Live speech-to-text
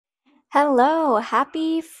Hello,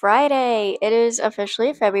 happy Friday. It is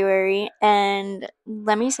officially February, and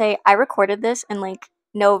let me say, I recorded this in like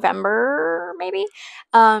November, maybe.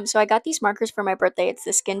 So I got these markers for my birthday. It's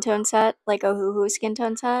the skin tone set, like Ohuhu skin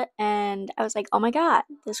tone set, and I was like, oh my God,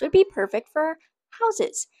 this would be perfect for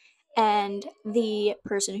houses. And the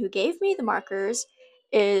person who gave me the markers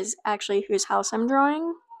is actually whose house I'm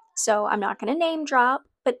drawing. So I'm not gonna name drop,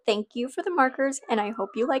 but thank you for the markers, and I hope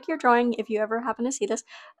you like your drawing if you ever happen to see this.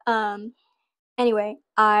 Um, anyway,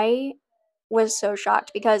 I was so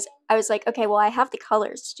shocked because I was like, okay, well, I have the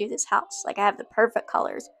colors to do this house. Like, I have the perfect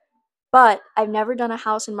colors, but I've never done a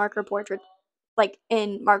house in marker portrait, like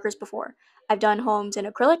in markers before. I've done homes in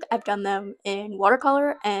acrylic, I've done them in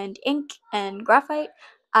watercolor and ink and graphite.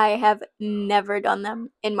 I have never done them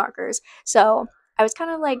in markers. So I was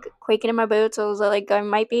kind of like quaking in my boots. I was like, I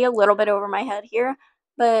might be a little bit over my head here,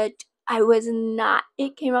 but I was not.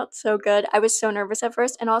 It came out so good. I was so nervous at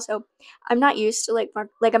first, and also, I'm not used to like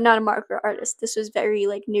I'm not a marker artist. This was very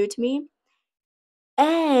like new to me,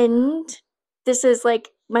 and this is like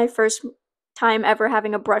my first time ever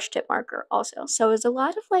having a brush tip marker also. So it was a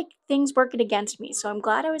lot of like things working against me. So I'm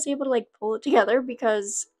glad I was able to like pull it together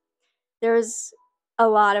because there's a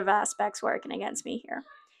lot of aspects working against me here.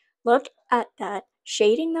 Look at that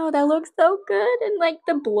shading though. That looks so good. And like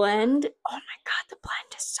the blend. Oh my god, the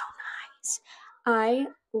blend is so nice. I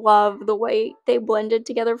love the way they blended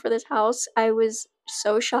together for this house. I was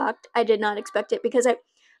so shocked. I did not expect it because I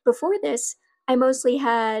before this, I mostly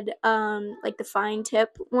had like the fine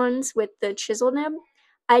tip ones with the chisel nib.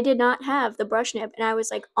 I did not have the brush nib and I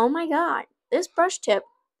was like, "Oh my god, this brush tip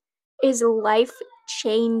is life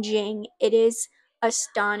changing. It is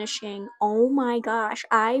astonishing. Oh my gosh,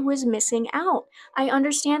 I was missing out. I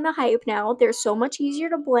understand the hype now. They're so much easier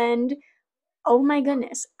to blend. Oh my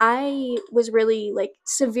goodness. I was really like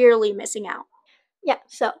severely missing out. Yeah,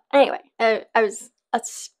 so anyway, I was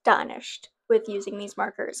astonished with using these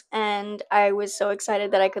markers and I was so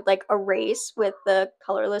excited that I could like erase with the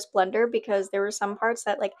colorless blender because there were some parts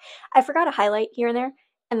that like I forgot to highlight here and there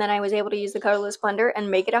and then I was able to use the colorless blender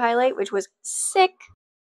and make it a highlight, which was sick.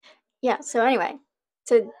 Yeah, so anyway,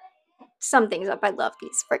 to sum things up, I love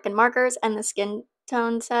these freaking markers and the skin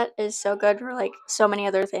tone set is so good for like so many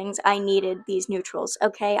other things. I needed these neutrals.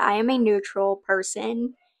 Okay, I am a neutral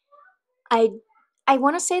person. I I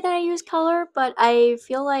want to say that I use color, but I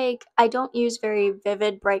feel like I don't use very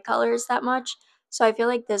vivid bright colors that much. So I feel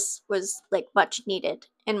like this was like much needed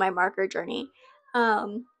in my marker journey.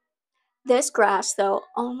 Um this grass though,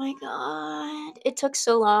 oh my god. It took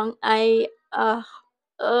so long.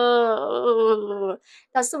 Oh,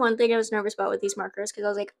 that's the one thing I was nervous about with these markers because I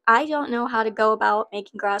was like, I don't know how to go about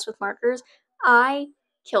making grass with markers. I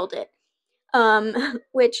killed it.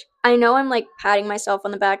 Which I know I'm like patting myself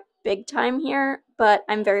on the back big time here, but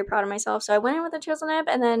I'm very proud of myself. So I went in with a chisel nib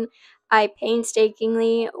and then I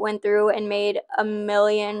painstakingly went through and made a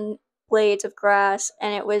million blades of grass,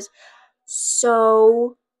 and it was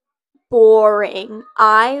so boring.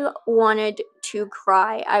 I wanted to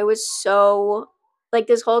cry. I was so like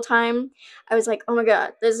this whole time I was like, "Oh my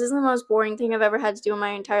god, this is the most boring thing I've ever had to do in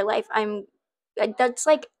my entire life." That's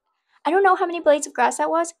like I don't know how many blades of grass that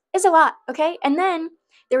was. It's a lot, okay? And then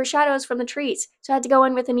there were shadows from the trees. So I had to go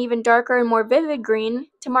in with an even darker and more vivid green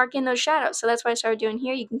to mark in those shadows. So that's what I started doing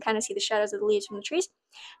here. You can kind of see the shadows of the leaves from the trees.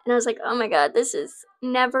 And I was like, oh my god, this is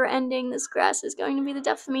never ending. This grass is going to be the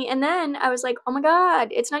death of me. And then I was like, oh my god,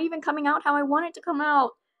 it's not even coming out how I want it to come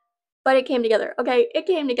out. But it came together. Okay, it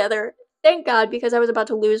came together. Thank God, because I was about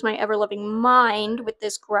to lose my ever loving mind with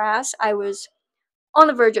this grass. I was on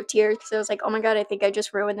the verge of tears because I was like, oh my god, I think I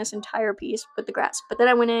just ruined this entire piece with the grass. But then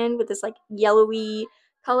I went in with this like yellowy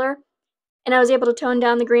color and I was able to tone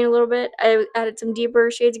down the green a little bit. I added some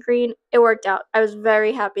deeper shades of green. It worked out. I was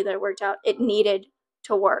very happy that it worked out. It needed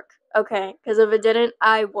to work, okay? Because if it didn't,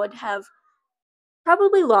 I would have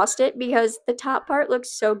probably lost it because the top part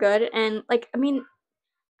looks so good. And, like, I mean,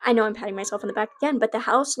 I know I'm patting myself on the back again, but the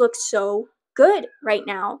house looks so good right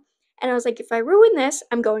now. And I was like, if I ruin this,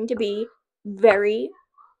 I'm going to be very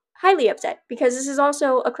highly upset because this is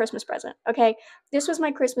also a Christmas present, okay? This was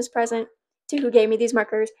my Christmas present to who gave me these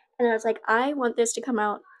markers, and I was like, I want this to come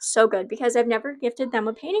out so good because I've never gifted them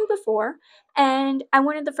a painting before, and I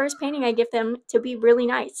wanted the first painting I gift them to be really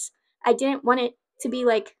nice. I didn't want it to be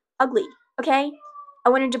like ugly, okay? I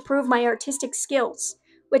wanted to prove my artistic skills,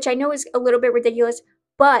 which I know is a little bit ridiculous,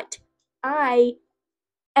 but I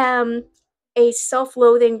am a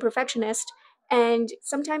self-loathing perfectionist and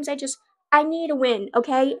sometimes I need a win,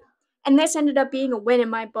 okay? And this ended up being a win in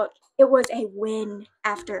my book. It was a win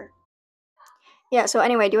after. Yeah, so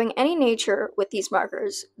anyway, doing any nature with these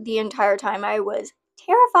markers the entire time I was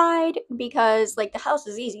terrified because like the house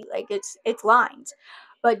is easy, like it's lines.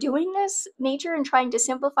 But doing this nature and trying to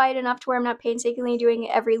simplify it enough to where I'm not painstakingly doing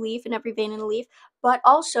every leaf and every vein in the leaf, but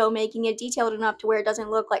also making it detailed enough to where it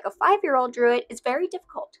doesn't look like a 5-year-old drew it, it's very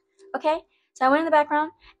difficult. Okay? So I went in the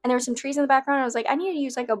background and there were some trees in the background. I was like, I need to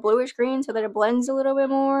use like a bluish green so that it blends a little bit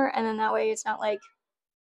more, and then that way it's not like,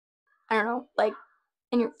 I don't know, like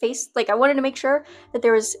in your face. Like I wanted to make sure that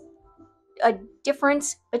there was a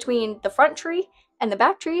difference between the front tree and the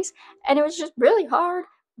back trees, and it was just really hard,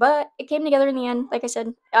 but it came together in the end. Like I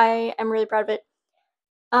said, I am really proud of it.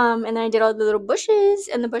 And then I did all the little bushes,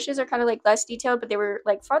 and the bushes are kind of like less detailed, but they were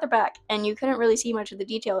like farther back, and you couldn't really see much of the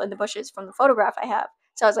detail in the bushes from the photograph I have.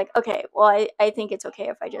 So I was like, okay, well, I think it's okay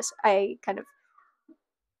if I kind of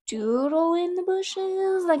doodle in the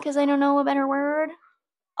bushes, like, because I don't know a better word.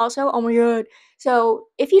 Also, oh my god. So,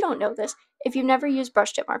 if you don't know this, if you've never used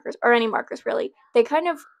brush tip markers or any markers really, they kind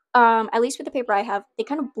of, at least with the paper I have, they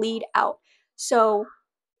kind of bleed out. So,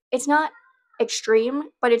 it's not extreme,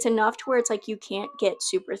 but it's enough to where it's like you can't get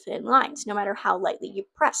super thin lines no matter how lightly you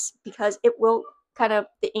press, because it will kind of,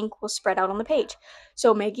 the ink will spread out on the page.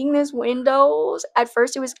 So making this windows, at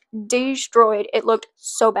first it was destroyed. It looked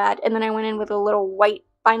so bad. And then I went in with a little white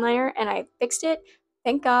fine liner and I fixed it.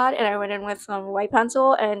 Thank God. And I went in with some white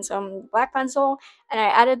pencil and some black pencil and I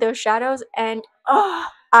added those shadows, and oh,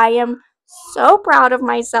 I am so proud of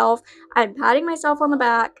myself. I'm patting myself on the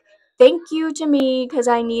back. Thank you to me because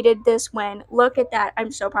I needed this win. Look at that.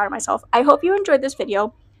 I'm so proud of myself. I hope you enjoyed this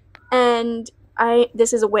video, and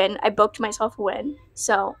this is a win. I booked myself a win.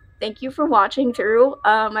 So, thank you for watching through.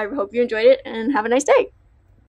 I hope you enjoyed it and have a nice day.